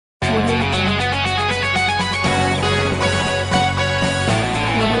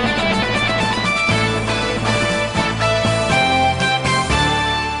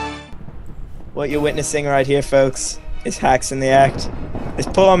What you're witnessing right here, folks, is hacks in the act. This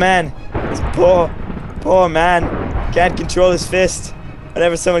poor man, poor man, can't control his fist.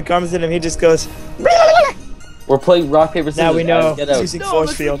 Whenever someone comes at him, he just goes. We're playing rock, paper, scissors. Now we know Get he's out. using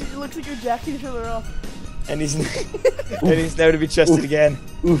force it field, looks like you're jacking each other off. and he's never to be trusted again.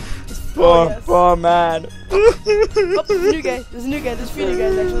 Oof. Poor, yes. poor man. Oh, there's a new guy. There's a new guy. There's a few new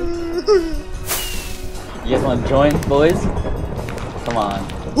guys actually. You guys want to join, boys? Come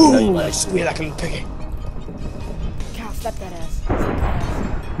on. No, you Ooh, like- sweet like a little piggy. Cal, slap that ass. Slap that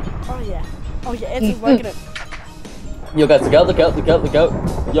ass. Oh yeah. Oh yeah, Anson's working it. Yo, guys, look out, look out, look out, look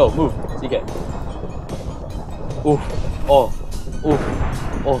out. Yo, move. CK. Oof. Oh. Oof.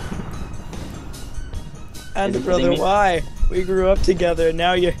 Oh. And Is it brother, hitting me? why? We grew up together, and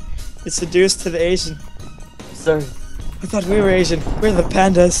now you're seduced to the Asian. Sir. I thought we were Asian. We're the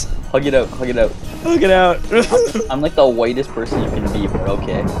pandas. Hug it out, hug it out. Hug it out. I'm like the whitest person you can be, but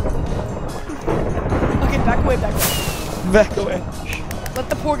okay. Okay, back away, back away. Back away. Let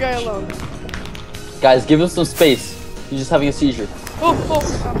the poor guy alone. Guys, give him some space. He's just having a seizure. Oh,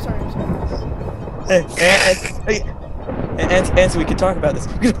 I'm sorry, I'm sorry. Hey, Anson, we can talk about this.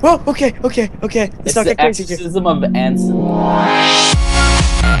 Oh, okay. Let's It's not the get crazy here. exorcism of Anson.